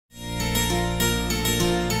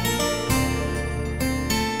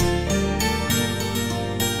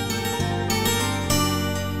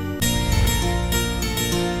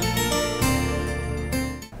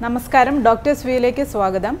നമസ്കാരം, ഡോക്ടേഴ്സ് വ്യൂയിലേക്ക്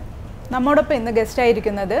സ്വാഗതം. നമ്മോടൊപ്പം ഇന്ന്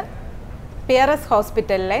ഗസ്റ്റായിരിക്കുന്നത് PRS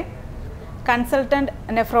ഹോസ്പിറ്റലിലെ കൺസൾട്ടൻറ്റ്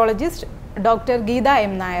നെഫ്രോളജിസ്റ്റ് ഡോക്ടർ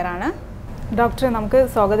Geetha.M.Nair ആണ്. ഡോക്ടറെ നമുക്ക്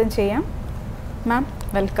സ്വാഗതം ചെയ്യാം. Ma'am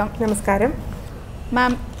welcome. നമസ്കാരം.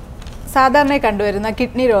 മാം, സാധാരണയായി കണ്ടുവരുന്ന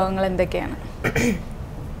കിഡ്നി രോഗങ്ങൾ എന്തൊക്കെയാണ്?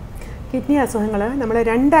 കിഡ്നി അസുഖങ്ങൾ നമ്മൾ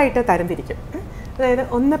രണ്ടായിട്ട് തരംതിരിക്കും. അതായത്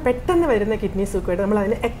ഒന്ന് പെട്ടെന്ന് വരുന്ന കിഡ്നി സൂക്കേട്, നമ്മൾ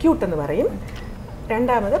അതിന് അക്യൂട്ട് എന്ന് പറയും.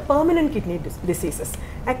 രണ്ടാമത് permanent kidney diseases.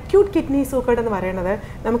 Acute kidney സൂക്കേട് എന്ന് പറയുന്നത്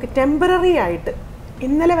നമുക്ക് ടെമ്പററി ആയിട്ട്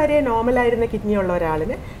ഇന്നലെ വരെ നോർമലായിരുന്ന കിഡ്നി ഉള്ള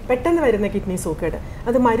ഒരാളിന് പെട്ടെന്ന് വരുന്ന കിഡ്നി സൂക്കേട്,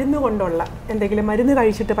 അത് മരുന്ന് കൊണ്ടുള്ള എന്തെങ്കിലും മരുന്ന്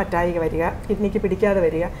കഴിച്ചിട്ട് പറ്റായിക വരിക, കിഡ്നിക്ക് പിടിക്കാതെ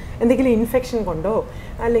വരിക, എന്തെങ്കിലും ഇൻഫെക്ഷൻ കൊണ്ടോ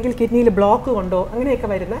അല്ലെങ്കിൽ കിഡ്നിയിൽ ബ്ലോക്ക് കൊണ്ടോ അങ്ങനെയൊക്കെ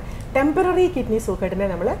വരുന്ന ടെമ്പററി കിഡ്നി സൂക്കേടിനെ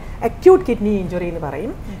നമ്മൾ അക്യൂട്ട് കിഡ്നി ഇഞ്ചുറി എന്ന്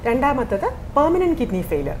പറയും. രണ്ടാമത്തത് പെർമനൻറ്റ് കിഡ്നി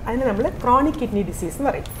ഫെയിലിയർ, അതിന് നമ്മൾ ക്രോണിക് കിഡ്നി ഡിസീസ് എന്ന്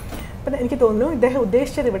പറയും. അപ്പം എനിക്ക് തോന്നുന്നു ഇദ്ദേഹം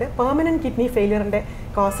ഉദ്ദേശിച്ചത് ഇവിടെ പെർമനൻറ്റ് കിഡ്നി ഫെയിലിയറിൻ്റെ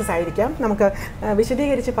കോസസ് ആയിരിക്കാം. നമുക്ക്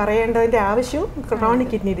വിശദീകരിച്ച് പറയേണ്ടതിൻ്റെ ആവശ്യവും ക്രോണിക്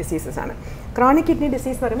കിഡ്നി ഡിസീസസ് ആണ്. ക്രോണിക് കിഡ്നി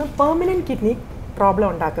ഡിസീസ് എന്ന് പറയുമ്പോൾ പെർമനൻറ്റ് കിഡ്നി പ്രോബ്ലം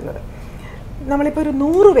ഉണ്ടാക്കുന്നത്. നമ്മളിപ്പോൾ ഒരു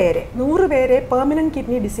 100 പേരെ പെർമനൻറ്റ്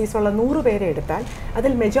കിഡ്നി ഡിസീസ് ഉള്ള 100 പേരെ എടുത്താൽ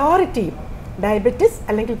അതിൽ മെജോറിറ്റിയും ഡയബറ്റിസ്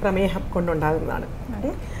അല്ലെങ്കിൽ പ്രമേഹം കൊണ്ടുണ്ടാകുന്നതാണ്.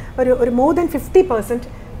 ഒരു മോർ ദാൻ 50%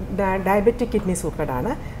 ഡയബറ്റിക് കിഡ്നി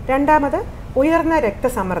സൂക്കേടാണ്. രണ്ടാമത് ഉയർന്ന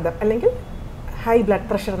രക്തസമ്മർദ്ദം അല്ലെങ്കിൽ ഹൈ ബ്ലഡ്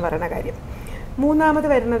പ്രഷർ എന്ന് പറയുന്ന കാര്യം. മൂന്നാമത്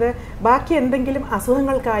വരുന്നത് ബാക്കി എന്തെങ്കിലും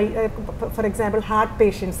അസുഖങ്ങൾക്കായി, ഫോർ എക്സാമ്പിൾ ഹാർട്ട്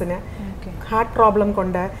പേഷ്യൻസിന് ഹാർട്ട് പ്രോബ്ലം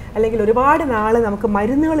കൊണ്ട് അല്ലെങ്കിൽ ഒരുപാട് നാൾ നമുക്ക്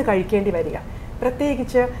മരുന്നുകൾ കഴിക്കേണ്ടി വരിക,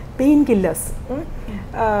 പ്രത്യേകിച്ച് പെയിൻ കില്ലേഴ്സ്,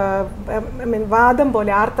 വാദം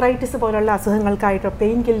പോലെ ആർത്രൈറ്റിസ് പോലുള്ള അസുഖങ്ങൾക്കായിട്ട്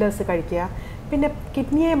പെയിൻ കില്ലേഴ്സ് കഴിക്കുക. പിന്നെ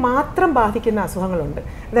കിഡ്നിയെ മാത്രം ബാധിക്കുന്ന അസുഖങ്ങളുണ്ട്,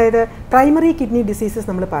 അതായത് പ്രൈമറി കിഡ്നി ഡിസീസസ്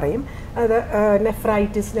നമ്മൾ പറയും. അത്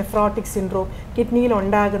നെഫ്രൈറ്റിസ്, നെഫ്രോട്ടിക് സിൻഡ്രോം, കിഡ്നിയിൽ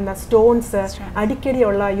ഉണ്ടാകുന്ന സ്റ്റോൺസ്,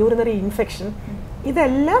 അടിക്കടിയുള്ള യൂറിനറി ഇൻഫെക്ഷൻ,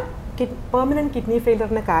 ഇതെല്ലാം പെർമനൻറ്റ് കിഡ്നി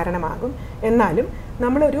ഫെയിലിയറിന് കാരണമാകും. എന്നാലും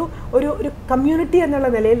നമ്മളൊരു ഒരു കമ്മ്യൂണിറ്റി എന്നുള്ള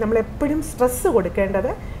നിലയിൽ നമ്മൾ എപ്പോഴും സ്ട്രെസ്സ്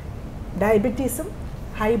കൊടുക്കേണ്ടത് ഡയബറ്റീസും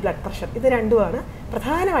ഹൈ ബ്ലഡ് പ്രഷർ, ഇത് രണ്ടുമാണ്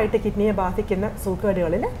പ്രധാനമായിട്ട് കിഡ്നിയെ ബാധിക്കുന്ന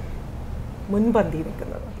സൂക്കേടുകളിൽ മുൻപന്തി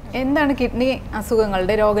നിൽക്കുന്നത്. എന്താണ് കിഡ്നി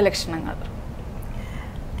അസുഖങ്ങളുടെ രോഗലക്ഷണങ്ങൾ?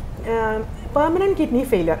 പെർമനൻറ്റ് കിഡ്നി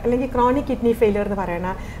ഫെയിലിയർ അല്ലെങ്കിൽ ക്രോണിക് കിഡ്നി ഫെയിലിയർ എന്ന് പറയുന്ന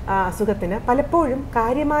അസുഖത്തിന് പലപ്പോഴും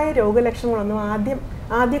കാര്യമായ രോഗലക്ഷണങ്ങളൊന്നും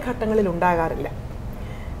ആദ്യഘട്ടങ്ങളിൽ ഉണ്ടാകാറില്ല.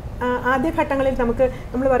 ആദ്യഘട്ടങ്ങളിൽ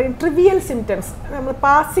നമ്മൾ പറയും ട്രിവിയൽ സിംറ്റംസ്, നമ്മൾ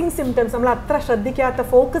പാസിംഗ് സിംറ്റംസ്, നമ്മൾ അത്ര ശ്രദ്ധിക്കാത്ത,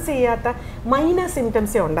 ഫോക്കസ് ചെയ്യാത്ത മൈനർ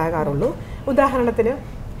സിംറ്റംസേ ഉണ്ടാകാറുള്ളൂ. ഉദാഹരണത്തിന്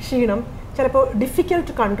ക്ഷീണം, ചിലപ്പോൾ ഡിഫിക്കൽട്ട്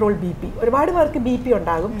ടു കൺട്രോൾ BP, ഒരുപാട് പേർക്ക് BP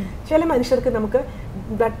ഉണ്ടാകും. ചില മനുഷ്യർക്ക് നമുക്ക്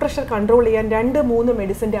ബ്ലഡ് പ്രഷർ കൺട്രോൾ ചെയ്യാൻ 2-3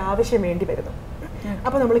 മെഡിസിൻ്റെ ആവശ്യം വേണ്ടി വരുന്നു.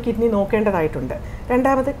 അപ്പോൾ നമ്മൾ കിഡ്നി നോക്കേണ്ടതായിട്ടുണ്ട്.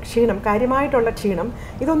 രണ്ടാമത് ക്ഷീണം, കാര്യമായിട്ടുള്ള ക്ഷീണം.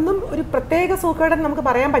 ഇതൊന്നും ഒരു പ്രത്യേക സൂക്കേടെന്ന് നമുക്ക്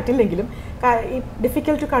പറയാൻ പറ്റില്ലെങ്കിലും ഈ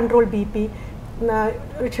ഡിഫിക്കൽട്ട് ടു കൺട്രോൾ BP,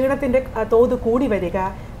 ക്ഷീണത്തിൻ്റെ തോത് കൂടി വരിക,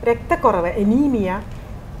 രക്തക്കുറവ്, എനീമിയ,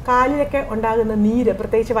 കാലിലൊക്കെ ഉണ്ടാകുന്ന നീര്,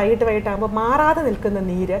 പ്രത്യേകിച്ച് വൈകിട്ടാകുമ്പോൾ മാറാതെ നിൽക്കുന്ന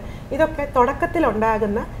നീര്, ഇതൊക്കെ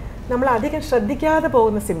തുടക്കത്തിലുണ്ടാകുന്ന നമ്മൾ അധികം ശ്രദ്ധിക്കാതെ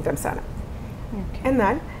പോകുന്ന സിംറ്റംസാണ്.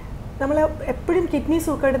 എന്നാൽ നമ്മൾ എപ്പോഴും കിഡ്നി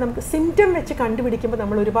സൂക്കേട് നമുക്ക് സിംറ്റം വെച്ച് കണ്ടുപിടിക്കുമ്പോൾ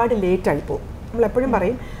നമ്മൾ ഒരുപാട് ലേറ്റായി പോകും. നമ്മളെപ്പോഴും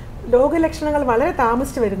പറയും രോഗലക്ഷണങ്ങൾ വളരെ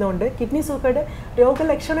താമസിച്ച് വരുന്നതുകൊണ്ട് കിഡ്നി സൂക്കേട്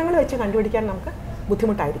രോഗലക്ഷണങ്ങൾ വെച്ച് കണ്ടുപിടിക്കാൻ നമുക്ക്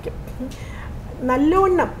ബുദ്ധിമുട്ടായിരിക്കും.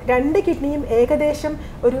 നല്ലോണം 2 കിഡ്നിയും ഏകദേശം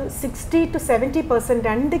ഒരു 60 to 70%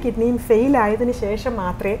 2 കിഡ്നിയും ഫെയിൽ ആയതിനു ശേഷം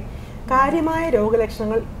മാത്രമേ കാര്യമായ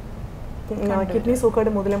രോഗലക്ഷണങ്ങൾ കിഡ്നി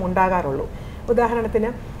സൂക്കേട് മൂലം ഉണ്ടാകാറുള്ളൂ.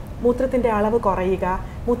 ഉദാഹരണത്തിന് മൂത്രത്തിൻ്റെ അളവ് കുറയുക,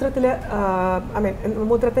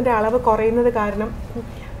 മൂത്രത്തിൻ്റെ അളവ് കുറയുന്നത് കാരണം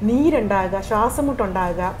നീരുണ്ടാകുക,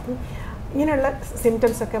 ശ്വാസമുട്ടുണ്ടാകുക, ഇങ്ങനെയുള്ള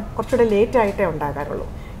സിംറ്റംസൊക്കെ കുറച്ചുകൂടെ ലേറ്റായിട്ടേ ഉണ്ടാകാറുള്ളൂ.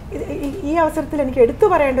 ഈ അവസരത്തിൽ എനിക്ക് എടുത്തു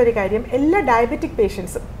പറയേണ്ട ഒരു കാര്യം, എല്ലാ ഡയബറ്റിക്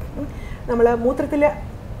പേഷ്യൻസും നമ്മൾ മൂത്രത്തിൽ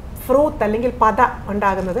ഫ്രോത്ത് അല്ലെങ്കിൽ പത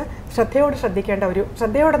ഉണ്ടാകുന്നത്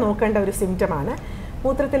ശ്രദ്ധയോടെ നോക്കേണ്ട ഒരു സിംറ്റമാണ്.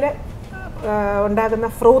 മൂത്രത്തിൽ ഉണ്ടാകുന്ന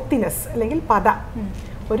ഫ്രോത്തിനെസ് അല്ലെങ്കിൽ പത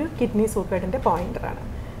ഒരു കിഡ്നി സൂക്കേടിൻ്റെ പോയിന്ററാണ്.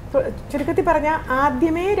 ചുരുക്കത്തിൽ പറഞ്ഞാൽ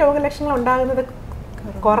ആദ്യമേ രോഗലക്ഷണങ്ങൾ ഉണ്ടാകുന്നത്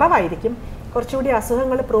കുറവായിരിക്കും. കുറച്ചുകൂടി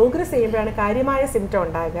അസുഖങ്ങൾ പ്രോഗ്രസ് ചെയ്യുമ്പോഴാണ് കാര്യമായ സിംറ്റം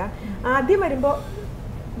ഉണ്ടാകുക. ആദ്യം വരുമ്പോൾ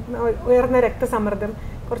ഉയർന്ന രക്തസമ്മർദ്ദം,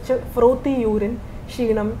 കുറച്ച് ഫ്രോത്തി യൂറിൻ,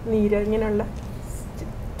 ക്ഷീണം, നീര്, ഇങ്ങനെയുള്ള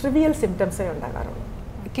ട്രിവിയൽ സിംറ്റംസേ ഉണ്ടാകാറുള്ളൂ.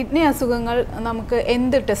 കിഡ്നി അസുഖങ്ങൾ നമുക്ക്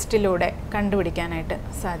എന്ത് ടെസ്റ്റിലൂടെ കണ്ടുപിടിക്കാനായിട്ട്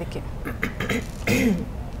സാധിക്കും?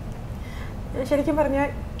 ശരിക്കും പറഞ്ഞാൽ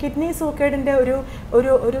കിഡ്നി സൂക്കേടിൻ്റെ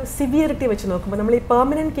ഒരു സിവിയറിറ്റി വെച്ച് നോക്കുമ്പോൾ നമ്മൾ ഈ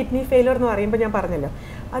പെർമനൻറ്റ് കിഡ്നി ഫെയിലിയർ എന്ന് പറയുമ്പോൾ ഞാൻ പറഞ്ഞല്ലോ,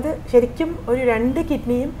 അത് ശരിക്കും ഒരു 2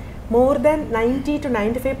 കിഡ്നിയും മോർ ദാൻ 90 to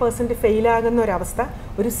 95% ഫെയിലാകുന്ന ഒരവസ്ഥ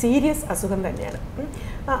ഒരു സീരിയസ് അസുഖം തന്നെയാണ്.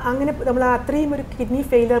 അങ്ങനെ നമ്മൾ അത്രയും ഒരു കിഡ്നി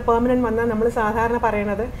ഫെയിലിയർ പെർമനൻറ്റ് വന്നാൽ നമ്മൾ സാധാരണ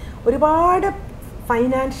പറയണത് ഒരുപാട്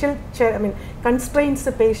ഫൈനാൻഷ്യൽ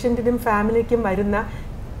കൺസ്ട്രെയിൻസ് പേഷ്യൻറ്റിനും ഫാമിലിക്കും വരുന്ന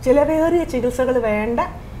ചിലവേറിയ ചികിത്സകൾ വേണ്ട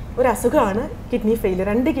ഒരു അസുഖമാണ് കിഡ്നി ഫെയിലിയർ.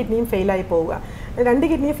 2 കിഡ്നിയും ഫെയിലായി പോവുക. 2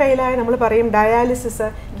 കിഡ്നി ഫെയിലായി നമ്മൾ പറയും ഡയാലിസിസ്,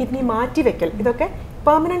 കിഡ്നി മാറ്റിവെക്കൽ, ഇതൊക്കെ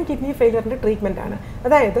പെർമനൻറ്റ് കിഡ്നി ഫെയിലിയറിൻ്റെ ട്രീറ്റ്മെൻ്റ് ആണ്.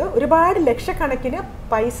 അതായത് ഒരുപാട് ലക്ഷക്കണക്കിന്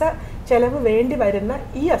പൈസ ചിലവ് വേണ്ടി വരുന്ന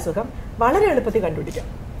ഈ അസുഖം വളരെ എളുപ്പത്തിൽ കണ്ടുപിടിക്കാം.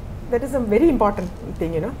 That is A very important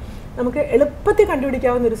thing. നമുക്ക് എളുപ്പത്തിൽ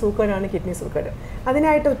കണ്ടുപിടിക്കാവുന്ന ഒരു സൂക്കേടാണ് കിഡ്നി സൂക്കേട്.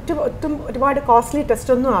 അതിനായിട്ട് ഒരുപാട് കോസ്റ്റ്ലി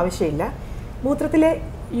ടെസ്റ്റൊന്നും ആവശ്യമില്ല. മൂത്രത്തിലെ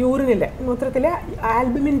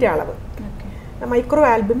ആൽബുമിൻ്റെ അളവ്, മൈക്രോ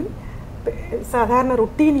ആൽബുമിൻ, സാധാരണ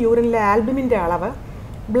റുട്ടീൻ യൂറിനിലെ ആൽബുമിൻ്റെ അളവ്,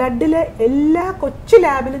 ബ്ലഡിലെ എല്ലാ കൊച്ചു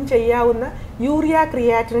ലാബിലും ചെയ്യാവുന്ന യൂറിയ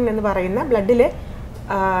ക്രിയാറ്റിനിൻ എന്ന് പറയുന്ന ബ്ലഡിലെ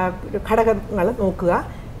ഘടകങ്ങൾ നോക്കുക.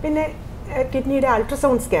 പിന്നെ കിഡ്നിയുടെ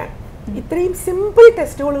അൾട്രാസൗണ്ട് സ്കാൻ. ഇത്രയും സിമ്പിൾ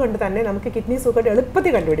ടെസ്റ്റുകൾ കൊണ്ട് തന്നെ നമുക്ക് കിഡ്നി സൂക്കേട്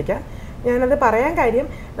എളുപ്പത്തിൽ കണ്ടുപിടിക്കാം. ഞാനത് പറയാൻ കാര്യം,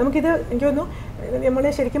 നമുക്കിത് എനിക്ക് തോന്നുന്നു നമ്മൾ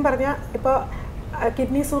ശരിക്കും പറഞ്ഞാൽ ഇപ്പോൾ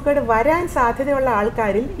കിഡ്നി സൂക്കേട് വരാൻ സാധ്യതയുള്ള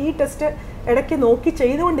ആൾക്കാരിൽ ഈ ടെസ്റ്റ് ഇടയ്ക്ക് നോക്കി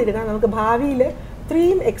ചെയ്തുകൊണ്ടിരുന്നാൽ നമുക്ക് ഭാവിയിൽ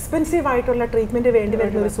ഇത്രയും എക്സ്പെൻസീവ് ആയിട്ടുള്ള ട്രീറ്റ്മെൻറ്റ് വേണ്ടി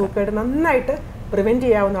വരുന്ന ഒരു സൂക്കേട് നന്നായിട്ട് പ്രിവെൻറ്റ്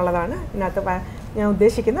ചെയ്യാവുന്നതാണ് ഇതിനകത്ത് ഞാൻ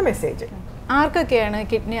ഉദ്ദേശിക്കുന്ന മെസ്സേജ്. ആർക്കൊക്കെയാണ്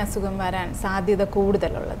കിഡ്നി അസുഖം വരാൻ സാധ്യത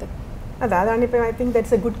കൂടുതലുള്ളത്? അതാണ് ഇപ്പോൾ I think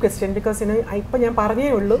that's A good question. Because ഇപ്പം ഞാൻ പറഞ്ഞേ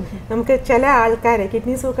ഉള്ളൂ, നമുക്ക് ചില ആൾക്കാരെ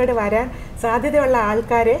കിഡ്നി സൂക്കേട് വരാൻ സാധ്യതയുള്ള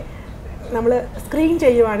ആൾക്കാരെ നമ്മൾ സ്ക്രീൻ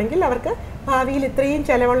ചെയ്യുവാണെങ്കിൽ അവർക്ക് ഭാവിയിൽ ഇത്രയും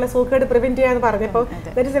ചിലവുള്ള സൂക്കേട് പ്രിവെൻറ്റ് ചെയ്യാമെന്ന് പറഞ്ഞപ്പോൾ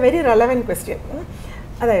that is A very relevant question.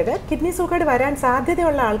 അതായത് കിഡ്നി സൂക്കേട് വരാൻ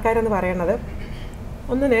സാധ്യതയുള്ള ആൾക്കാരെന്ന് പറയുന്നത്,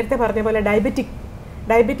 ഒന്ന് നേരത്തെ പറഞ്ഞ പോലെ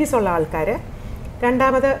ഡയബറ്റീസ് ഉള്ള ആൾക്കാർ,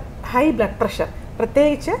 രണ്ടാമത് ഹൈ ബ്ലഡ് പ്രഷർ,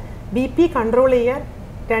 പ്രത്യേകിച്ച് BP കൺട്രോൾ ചെയ്യാൻ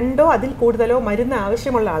 2 അതിൽ കൂടുതലോ മരുന്ന്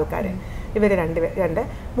ആവശ്യമുള്ള ആൾക്കാർ, ഇവർ രണ്ട്.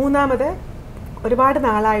 മൂന്നാമത് ഒരുപാട്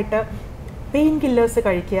നാളായിട്ട് പെയിൻ കില്ലേഴ്സ്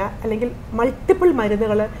കഴിക്കുക, അല്ലെങ്കിൽ മൾട്ടിപ്പിൾ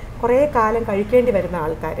മരുന്നുകൾ കുറേ കാലം കഴിക്കേണ്ടി വരുന്ന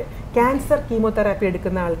ആൾക്കാർ, ക്യാൻസർ കീമോതെറാപ്പി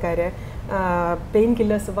എടുക്കുന്ന ആൾക്കാർ, പെയിൻ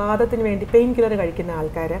കില്ലേഴ്സ് വാദത്തിന് വേണ്ടി പെയിൻ കില്ലർ കഴിക്കുന്ന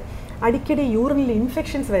ആൾക്കാർ, അടിക്കടി യൂറിനിൽ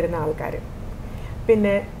ഇൻഫെക്ഷൻസ് വരുന്ന ആൾക്കാർ,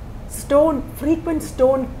 പിന്നെ ഫ്രീക്വൻറ്റ്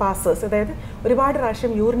സ്റ്റോൺ പാസേഴ്സ്, അതായത് ഒരുപാട്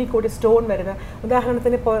പ്രാവശ്യം യൂറിനിൽ കൂടി സ്റ്റോൺ വരുന്ന,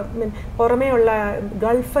 ഉദാഹരണത്തിന് പുറമേ ഉള്ള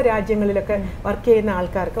ഗൾഫ് രാജ്യങ്ങളിലൊക്കെ വർക്ക് ചെയ്യുന്ന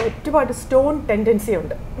ആൾക്കാർക്ക് ഒരുപാട് സ്റ്റോൺ ടെൻഡൻസി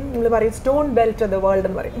ഉണ്ട്. നമ്മൾ പറയും stone belt of the world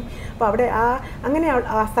എന്ന് പറയും. അപ്പോൾ അവിടെ അങ്ങനെ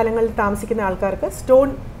ആ സ്ഥലങ്ങളിൽ താമസിക്കുന്ന ആൾക്കാർക്ക് സ്റ്റോൺ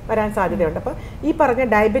വരാൻ സാധ്യതയുണ്ട്. അപ്പോൾ ഈ പറഞ്ഞ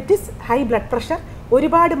ഡയബറ്റിസ്, ഹൈ ബ്ലഡ് പ്രഷർ,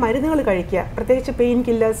 ഒരുപാട് മരുന്നുകൾ കഴിക്കുക, പ്രത്യേകിച്ച് പെയിൻ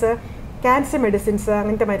കില്ലേഴ്സ്, ക്യാൻസർ മെഡിസിൻസ്,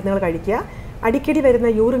 അങ്ങനത്തെ മരുന്നുകൾ കഴിക്കുക, അടിക്കടി വരുന്ന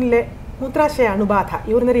യൂറിനിലെ മൂത്രാശയ അണുബാധ,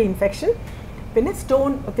 യൂറിനറി ഇൻഫെക്ഷൻ, പിന്നെ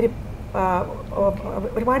സ്റ്റോൺ,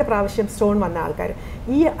 ഒരുപാട് പ്രാവശ്യം സ്റ്റോൺ വന്ന ആൾക്കാർ,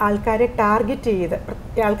 ഈ ആൾക്കാരെ ടാർഗറ്റ് ചെയ്ത്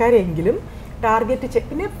ആൾക്കാരെങ്കിലും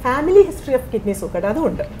പിന്നെ ഫാമിലി ഹിസ്റ്ററി ഓഫ് കിഡ്നി സൂക്കേട്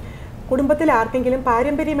അതുകൊണ്ട് കുടുംബത്തിൽ ആർക്കെങ്കിലും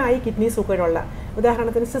പാരമ്പര്യമായി കിഡ്നി സൂക്കേടുള്ള,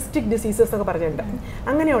 ഉദാഹരണത്തിന് സിസ്റ്റിക് ഡിസീസസ് ഒക്കെ പറഞ്ഞിട്ടുണ്ട്,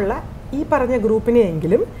 അങ്ങനെയുള്ള ഈ പറഞ്ഞ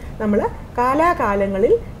ഗ്രൂപ്പിനെയെങ്കിലും നമ്മൾ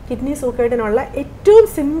കാലാകാലങ്ങളിൽ കിഡ്നി സൂക്കേടിനുള്ള ഏറ്റവും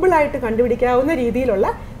സിമ്പിളായിട്ട് കണ്ടുപിടിക്കാവുന്ന രീതിയിലുള്ള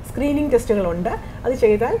സ്ക്രീനിങ് ടെസ്റ്റുകളുണ്ട്. അത്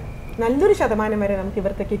ചെയ്താൽ നല്ലൊരു ശതമാനം വരെ നമുക്ക്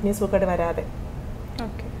ഇവർക്ക് കിഡ്നി സൂക്കേട് വരാതെ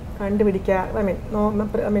കണ്ടുപിടിക്കുക.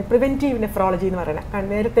 പ്രിവെൻറ്റീവ് നെഫ്രോളജി എന്ന് പറയുന്നത്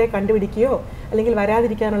നേരത്തെ കണ്ടുപിടിക്കുകയോ അല്ലെങ്കിൽ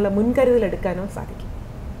വരാതിരിക്കാനുള്ള മുൻകരുതൽ എടുക്കാനോ സാധിക്കും.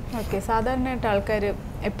 ഓക്കെ, സാധാരണയായിട്ട് ആൾക്കാർ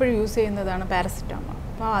എപ്പോഴും യൂസ് ചെയ്യുന്നതാണ് പാരസിറ്റമോൾ.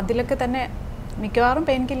 അപ്പോൾ അതിലൊക്കെ തന്നെ മിക്കവാറും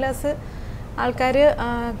പെയിൻ കില്ലേഴ്സ് ആൾക്കാർ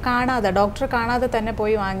ഡോക്ടറെ കാണാതെ തന്നെ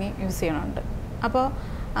പോയി വാങ്ങി യൂസ് ചെയ്യണുണ്ട്. അപ്പോൾ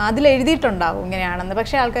അതിലെഴുതിയിട്ടുണ്ടാവും ഇങ്ങനെയാണെന്ന്,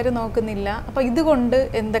 പക്ഷേ ആൾക്കാർ നോക്കുന്നില്ല. അപ്പോൾ ഇതുകൊണ്ട്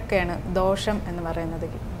എന്തൊക്കെയാണ് ദോഷം എന്ന് പറയുന്നത്?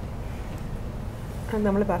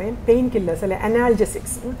 നമ്മൾ പറയും പെയിൻ കില്ലേഴ്സ് അല്ലെ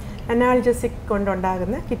അനാൾജസിക്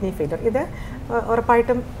കൊണ്ടുണ്ടാകുന്ന കിഡ്നി ഫെയിലിയർ. ഇത്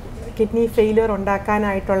ഉറപ്പായിട്ടും കിഡ്നി ഫെയിലിയർ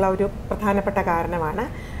ഉണ്ടാക്കാനായിട്ടുള്ള ഒരു പ്രധാനപ്പെട്ട കാരണമാണ്.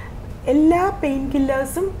 എല്ലാ പെയിൻ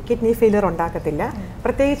കില്ലേഴ്സും കിഡ്നി ഫെയിലിയർ ഉണ്ടാക്കത്തില്ല.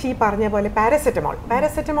 പ്രത്യേകിച്ച് ഈ പറഞ്ഞ പോലെ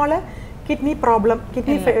പാരസെറ്റമോൾ കിഡ്നി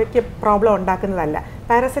പ്രോബ്ലം ഉണ്ടാക്കുന്നതല്ല.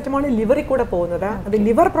 പാരസെറ്റമോൾ ലിവറിൽ കൂടെ പോകുന്നത്, അത്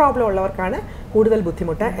ലിവർ പ്രോബ്ലം ഉള്ളവർക്കാണ് കൂടുതൽ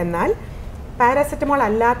ബുദ്ധിമുട്ട്. എന്നാൽ പാരസെറ്റമോൾ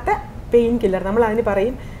അല്ലാത്ത പെയിൻ കില്ലർ, നമ്മൾ അതിന്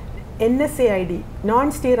പറയും NSAID, non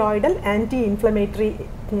steroidal anti inflammatory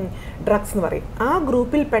drugs എന്ന് പറയും. ആ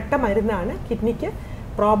ഗ്രൂപ്പിൽ പെട്ട മരുന്നാണ് കിഡ്നിക്ക്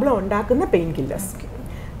പ്രോബ്ലം ഉണ്ടാക്കുന്ന പെയിൻ കില്ലേഴ്സ്.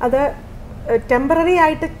 അത് ടെമ്പററി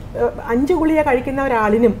ആയിട്ട് 5 ഗുളിക കഴിക്കുന്ന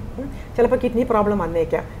ഒരാളിനും ചിലപ്പോൾ കിഡ്നി പ്രോബ്ലം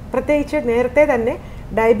വന്നേക്കാം. പ്രത്യേകിച്ച് നേരത്തെ തന്നെ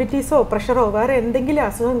ഡയബറ്റീസോ പ്രഷറോ വേറെ എന്തെങ്കിലും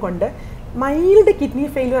അസുഖം കൊണ്ട് മൈൽഡ് കിഡ്നി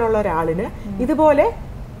ഫെയിലിയർ ഉള്ള ഒരാളിന് ഇതുപോലെ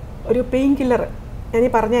ഒരു പെയിൻ കില്ലർ, ഞാൻ ഈ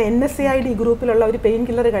പറഞ്ഞ NSAID ഗ്രൂപ്പിലുള്ള ഒരു പെയിൻ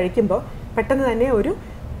കില്ലർ കഴിക്കുമ്പോൾ പെട്ടെന്ന് തന്നെ ഒരു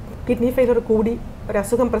കിഡ്നി ഫെയിലിയർ കൂടി ഒരു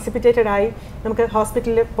അസുഖം പ്രസിപ്പിറ്റേറ്റഡ് ആയി നമുക്ക്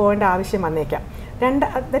ഹോസ്പിറ്റലിൽ പോകേണ്ട ആവശ്യം വന്നേക്കാം.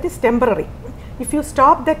 That is temporary. If you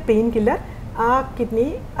stop that pain killer,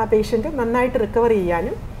 ആ പേഷ്യൻ്റ് നന്നായിട്ട് റിക്കവർ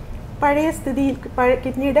ചെയ്യാനും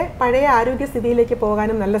കിഡ്നിയുടെ പഴയ ആരോഗ്യസ്ഥിതിയിലേക്ക്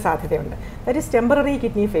പോകാനും നല്ല സാധ്യതയുണ്ട്. That is temporary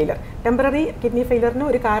kidney failure. Temporary kidney ഫെയിലിയറിന്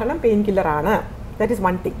ഒരു കാരണം pain കില്ലറാണ്. That is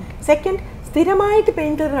one thing. Second, സ്ഥിരമായിട്ട്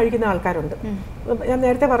പെയിൻ കില്ലർ കഴിക്കുന്ന ആൾക്കാരുണ്ട്. ഞാൻ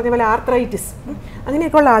നേരത്തെ പറഞ്ഞ പോലെ ആർത്രൈറ്റിസ്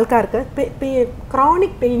അങ്ങനെയൊക്കെയുള്ള ആൾക്കാർക്ക്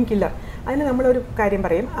ക്രോണിക് പെയിൻ കില്ലർ, അതിന് നമ്മളൊരു കാര്യം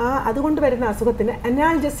പറയും, അതുകൊണ്ട് വരുന്ന അസുഖത്തിന്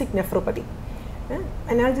അനാൽജസിക് നെഫ്രോപ്പതി.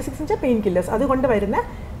 അനാൽജസിക്സ് എന്ന് വെച്ചാൽ പെയിൻ കില്ലേഴ്സ്, അതുകൊണ്ട് വരുന്ന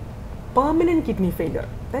permanent kidney failure,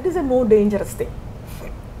 that is A more dangerous thing.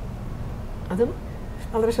 അതും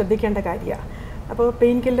വളരെ ശ്രദ്ധിക്കേണ്ട കാര്യമാണ്. അപ്പോൾ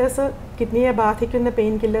പെയിൻ കില്ലേഴ്സ്, കിഡ്നിയെ ബാധിക്കുന്ന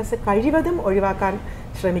പെയിൻ കില്ലേഴ്സ് കഴിവതും ഒഴിവാക്കാൻ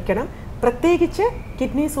ശ്രമിക്കണം. പ്രത്യേകിച്ച്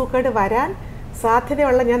കിഡ്നി സൂക്കേട് വരാൻ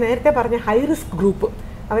സാധ്യതയുള്ള, ഞാൻ നേരത്തെ പറഞ്ഞ ഹൈ റിസ്ക് ഗ്രൂപ്പ്,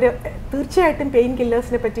 അവർ തീർച്ചയായിട്ടും പെയിൻ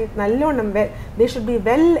കില്ലേഴ്സിനെ പറ്റി നല്ലോണം they should be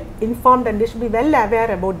well informed and they should be well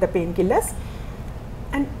aware about the pain killers.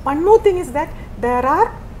 And one more thing is that there are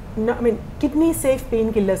kidney safe pain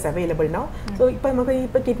killers available now. So ഇപ്പോൾ നമുക്ക്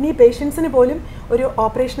ഇപ്പോൾ kidney പേഷ്യൻസിന് പോലും ഒരു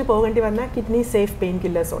ഓപ്പറേഷന് പോകേണ്ടി വന്ന kidney safe pain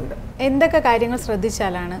killers ഉണ്ട്. എന്തൊക്കെ കാര്യങ്ങൾ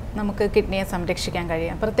ശ്രദ്ധിച്ചാലാണ് നമുക്ക് കിഡ്നിയെ സംരക്ഷിക്കാൻ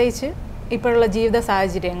കഴിയുക, പ്രത്യേകിച്ച് ഇപ്പോഴുള്ള ജീവിത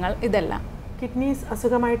സാഹചര്യങ്ങൾ ഇതെല്ലാം? കിഡ്നി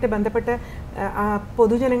അസുഖമായിട്ട് ബന്ധപ്പെട്ട്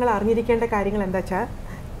പൊതുജനങ്ങൾ അറിഞ്ഞിരിക്കേണ്ട കാര്യങ്ങൾ എന്താ വെച്ചാൽ,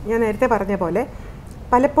 ഞാൻ നേരത്തെ പറഞ്ഞ പോലെ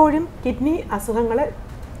പലപ്പോഴും കിഡ്നി അസുഖങ്ങൾ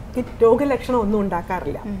രോഗലക്ഷണം ഒന്നും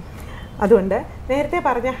ഉണ്ടാക്കാറില്ല. അതുകൊണ്ട് നേരത്തെ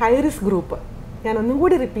പറഞ്ഞ ഹൈ റിസ്ക് ഗ്രൂപ്പ് ഞാൻ ഒന്നും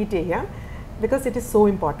കൂടി റിപ്പീറ്റ് ചെയ്യാം, because it is so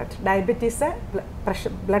important. Diabetes,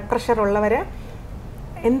 blood pressure ഉള്ളവർ,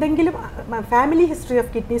 എന്തെങ്കിലും ഫാമിലി ഹിസ്റ്ററി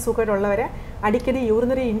ഓഫ് കിഡ്നി സൂക്കേഡ് ഉള്ളവർ, അടിക്കടി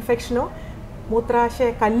യൂറിനറി ഇൻഫെക്ഷനോ മൂത്രാശയ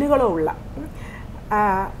കല്ലുകളോ ഉള്ള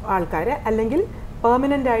ആൾക്കാർ, അല്ലെങ്കിൽ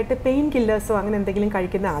പെർമനൻ്റ് ആയിട്ട് പെയിൻ കില്ലേഴ്സോ അങ്ങനെ എന്തെങ്കിലും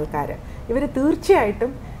കഴിക്കുന്ന ആൾക്കാർ, ഇവർ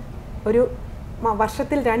തീർച്ചയായിട്ടും ഒരു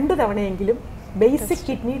വർഷത്തിൽ 2 തവണയെങ്കിലും ബേസിക്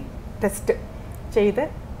കിഡ്നി ടെസ്റ്റ് ചെയ്ത്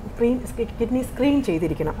കിഡ്നി സ്ക്രീൻ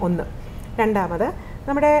ചെയ്തിരിക്കണം. ഒന്ന്. രണ്ടാമത്,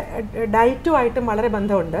 നമ്മുടെ ഡയറ്റുമായിട്ടും വളരെ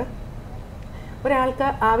ബന്ധമുണ്ട്. ഒരാൾക്ക്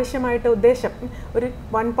ആവശ്യമായിട്ട് ഉദ്ദേശം ഒരു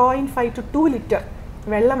 1.5 to 2 ലിറ്റർ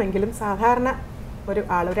വെള്ളമെങ്കിലും സാധാരണ ഒരു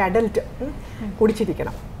അഡൽട്ട്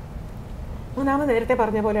കുടിച്ചിരിക്കണം. മൂന്നാമത്, നേരത്തെ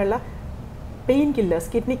പറഞ്ഞ പോലെയുള്ള പെയിൻ കില്ലേഴ്സ്,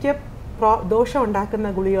 കിഡ്നിക്ക് ദോഷം ഉണ്ടാക്കുന്ന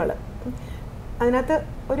ഗുളികകൾ, അതിനകത്ത്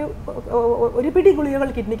ഒരു പിടി ഗുളികകൾ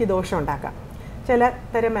കിഡ്നിക്ക് ദോഷം ഉണ്ടാക്കാം. ചില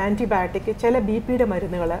തരം ആൻറ്റിബയോട്ടിക്, ചില BP-യുടെ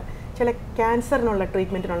മരുന്നുകൾ, ചില ക്യാൻസറിനുള്ള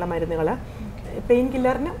ട്രീറ്റ്മെൻറ്റിനുള്ള മരുന്നുകൾ, പെയിൻ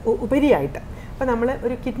കില്ലറിന് ഉപരിയായിട്ട്. അപ്പോൾ നമ്മൾ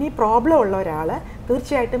ഒരു കിഡ്നി പ്രോബ്ലം ഉള്ള ഒരാൾ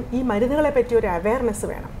തീർച്ചയായിട്ടും ഈ മരുന്നുകളെ പറ്റി ഒരു അവയർനെസ്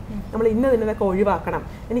വേണം. നമ്മൾ ഇന്നതൊക്കെ ഒഴിവാക്കണം.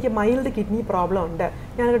 എനിക്ക് മൈൽഡ് കിഡ്നി പ്രോബ്ലം ഉണ്ട്,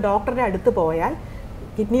 ഞാനൊരു ഡോക്ടറുടെ അടുത്ത് പോയാൽ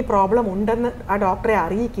കിഡ്നി പ്രോബ്ലം ഉണ്ടെന്ന് ആ ഡോക്ടറെ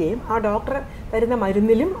അറിയിക്കുകയും ആ ഡോക്ടർ തരുന്ന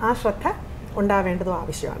മരുന്നിലും ആ ശ്രദ്ധ ഉണ്ടാവേണ്ടതും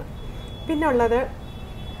ആവശ്യമാണ്. പിന്നെ ഉള്ളത്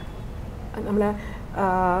നമ്മൾ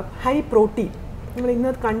ഹൈ പ്രോട്ടീൻ. നമ്മൾ ഇന്ന്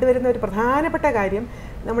കണ്ടുവരുന്ന ഒരു പ്രധാനപ്പെട്ട കാര്യം,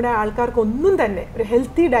 നമ്മുടെ ആൾക്കാർക്കൊന്നും തന്നെ ഒരു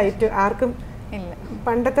ഹെൽത്തി ഡയറ്റ് ആർക്കും ഇല്ല.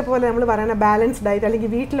 പണ്ടത്തെ പോലെ നമ്മൾ പറയുന്ന ബാലൻസ് ഡയറ്റ് അല്ലെങ്കിൽ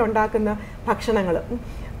വീട്ടിലുണ്ടാക്കുന്ന ഭക്ഷണങ്ങൾ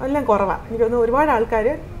എല്ലാം കുറവാണ്. എനിക്ക് തോന്നുന്നു ഒരുപാട് ആൾക്കാർ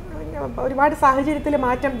ഒരുപാട്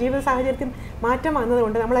ജീവിത സാഹചര്യത്തിൽ മാറ്റം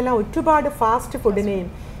വന്നതുകൊണ്ട് നമ്മളെല്ലാം ഒരുപാട് ഫാസ്റ്റ് ഫുഡിനെയും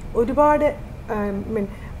ഒരുപാട്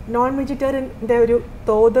നോൺ വെജിറ്റേറിയൻ്റെ ഒരു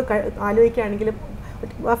തോത് ആലോചിക്കുകയാണെങ്കിലും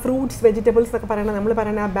ഫ്രൂട്ട്സ്, വെജിറ്റബിൾസ് എന്നൊക്കെ പറയുന്നത്, നമ്മൾ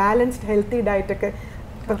പറയുന്ന ബാലൻസ്ഡ് ഹെൽത്തി ഡയറ്റൊക്കെ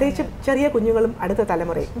പ്രത്യേകിച്ച് ചെറിയ കുഞ്ഞുങ്ങളും അടുത്ത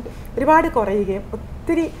തലമുറയും ഒരുപാട് കുറയുകയും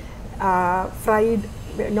ഒത്തിരി ഫ്രൈഡ്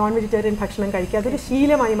നോൺ വെജിറ്റേറിയൻ ഭക്ഷണം കഴിക്കുക അതൊരു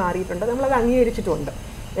ശീലമായി മാറിയിട്ടുണ്ട്. നമ്മളത് അംഗീകരിച്ചിട്ടുണ്ട്.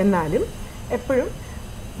 എന്നാലും എപ്പോഴും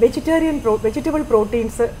വെജിറ്റബിൾ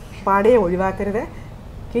പ്രോട്ടീൻസ് പാടെ ഒഴിവാക്കരുത്.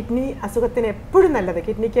 കിഡ്നി അസുഖത്തിന് എപ്പോഴും നല്ലത്,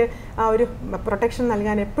 കിഡ്നിക്ക് ആ ഒരു പ്രൊട്ടക്ഷൻ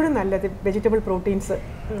നൽകാൻ എപ്പോഴും നല്ലത് വെജിറ്റബിൾ പ്രോട്ടീൻസ്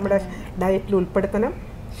നമ്മുടെ ഡയറ്റിൽ ഉൾപ്പെടുത്തണം.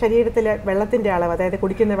 ശരീരത്തിലെ വെള്ളത്തിൻ്റെ അളവ്, അതായത്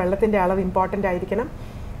കുടിക്കുന്ന വെള്ളത്തിൻ്റെ അളവ് ഇമ്പോർട്ടൻ്റ് ആയിരിക്കണം.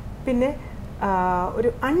 പിന്നെ ഒരു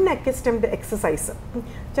അൺഅക്കസ്റ്റംഡ് എക്സസൈസ്.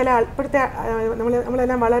 ഇപ്പോഴത്തെ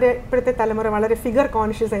നമ്മളെല്ലാം ഇപ്പോഴത്തെ തലമുറ വളരെ ഫിഗർ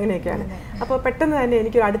കോൺഷ്യസ് എങ്ങനെയൊക്കെയാണ്. അപ്പോൾ പെട്ടെന്ന് തന്നെ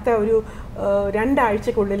എനിക്ക് അടുത്ത ഒരു 2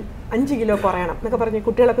 ആഴ്ചക്കുള്ളിൽ 5 കിലോ കുറയണം എന്നൊക്കെ പറഞ്ഞ്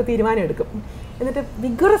കുട്ടികളൊക്കെ തീരുമാനം എടുക്കും. എന്നിട്ട്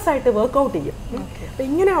വിഗറസ് ആയിട്ട് വർക്കൗട്ട് ചെയ്യും. അപ്പോൾ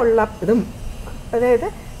ഇങ്ങനെയുള്ള ഇതും, അതായത്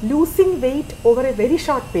losing wait over A very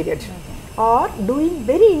short period or doing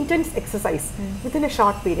very intense exercise within A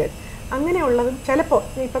short period, അങ്ങനെയുള്ളതും ചിലപ്പോൾ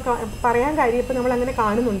ഇപ്പോൾ പറയാൻ കാര്യം ഇപ്പോൾ നമ്മളങ്ങനെ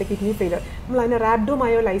കാണുന്നുണ്ട് കിഡ്നി ഫെയിലർ. നമ്മളതിന്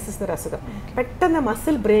റാബ്ഡോമയോലൈസിസ് എന്നൊരു അസുഖം, പെട്ടെന്ന്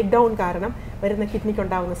മസിൽ ബ്രേക്ക് ഡൗൺ കാരണം വരുന്ന കിഡ്നിക്ക്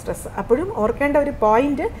ഉണ്ടാകുന്ന സ്ട്രെസ്. അപ്പോഴും ഓർക്കേണ്ട ഒരു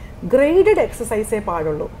പോയിന്റ്, ഗ്രേഡഡ് എക്സസൈസേ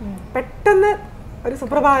പാടുള്ളൂ. പെട്ടെന്ന് ഒരു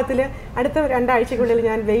സുപ്രഭാതത്തിൽ അടുത്ത 2 ആഴ്ചക്കുള്ളിൽ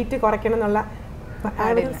ഞാൻ വെയിറ്റ് കുറയ്ക്കണം എന്നുള്ള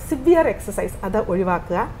സിവിയർ എക്സസൈസ് അത്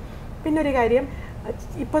ഒഴിവാക്കുക. പിന്നെ ഒരു കാര്യം,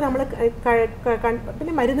 ഇപ്പോൾ നമ്മൾ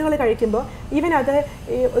പിന്നെ മരുന്നുകൾ കഴിക്കുമ്പോൾ ഈവൻ അത്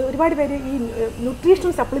ഒരുപാട് പേര് ഈ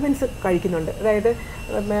ന്യൂട്രീഷണൽ സപ്ലിമെൻറ്റ്സ് കഴിക്കുന്നുണ്ട്. അതായത്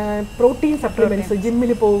പ്രോട്ടീൻ സപ്ലിമെൻറ്റ്സ്,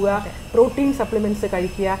 ജിമ്മിൽ പോവുക, പ്രോട്ടീൻ സപ്ലിമെൻറ്റ്സ്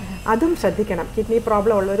കഴിക്കുക, അതും ശ്രദ്ധിക്കണം. കിഡ്നി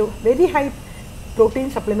പ്രോബ്ലം ഉള്ളൊരു വെരി ഹൈ പ്രോട്ടീൻ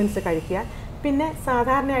സപ്ലിമെൻറ്റ്സ് കഴിക്കുക. പിന്നെ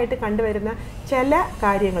സാധാരണയായിട്ട് കണ്ടുവരുന്ന ചില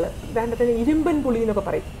കാര്യങ്ങൾ, ഉദാഹരണത്തിന് ഇരുമ്പൻ പുളി എന്നൊക്കെ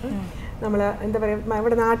പറയും. നമ്മൾ എന്താ പറയുക,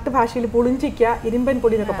 നമ്മുടെ നാട്ടുഭാഷയിൽ പുളിഞ്ചിക്ക, ഇരുമ്പൻ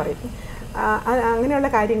പുളി എന്നൊക്കെ പറയും. അങ്ങനെയുള്ള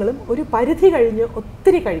കാര്യങ്ങളും ഒരു പരിധി കഴിഞ്ഞ്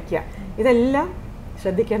ഒത്തിരി കഴിക്കുക. ഇതെല്ലാം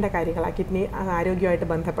ശ്രദ്ധിക്കേണ്ട കാര്യങ്ങളാണ് കിഡ്നി ആരോഗ്യമായിട്ട്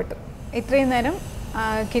ബന്ധപ്പെട്ട്. ഇത്രയും നേരം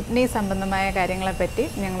കിഡ്നി സംബന്ധമായ കാര്യങ്ങളെപ്പറ്റി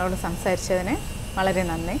ഞങ്ങളോട് സംസാരിച്ചതിന് വളരെ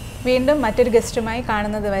നന്ദി. വീണ്ടും മറ്റൊരു ഗസ്റ്റുമായി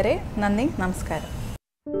കാണുന്നത് വരെ നന്ദി, നമസ്കാരം.